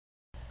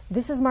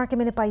This is Market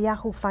Minute by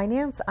Yahoo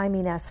Finance. I'm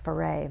Ines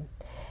Ferre.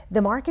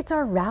 The markets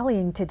are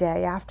rallying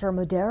today after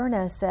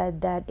Moderna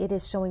said that it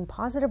is showing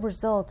positive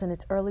results in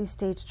its early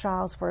stage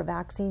trials for a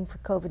vaccine for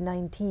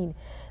COVID-19.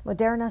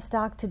 Moderna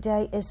stock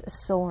today is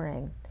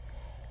soaring.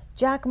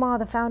 Jack Ma,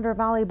 the founder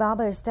of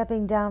Alibaba, is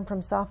stepping down from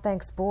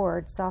SoftBank's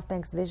board.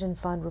 SoftBank's Vision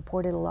Fund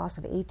reported a loss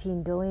of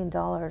 $18 billion,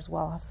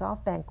 while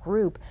SoftBank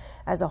Group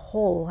as a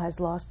whole has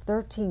lost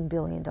 $13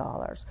 billion.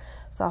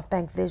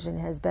 SoftBank Vision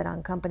has bet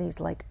on companies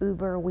like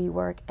Uber,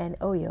 WeWork, and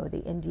Oyo,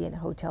 the Indian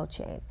hotel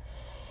chain.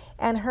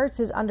 And Hertz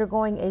is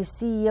undergoing a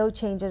CEO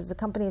change as the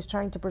company is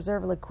trying to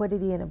preserve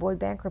liquidity and avoid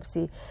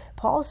bankruptcy.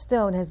 Paul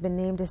Stone has been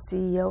named as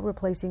CEO,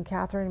 replacing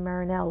Catherine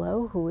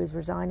Marinello, who is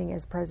resigning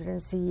as president,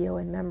 CEO,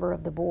 and member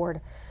of the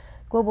board.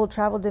 Global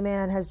travel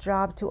demand has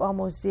dropped to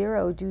almost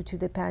zero due to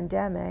the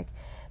pandemic.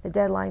 The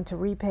deadline to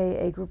repay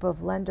a group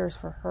of lenders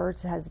for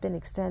Hertz has been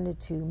extended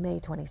to May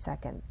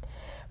 22nd.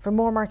 For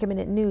more Market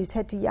Minute news,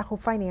 head to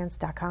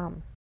yahoofinance.com.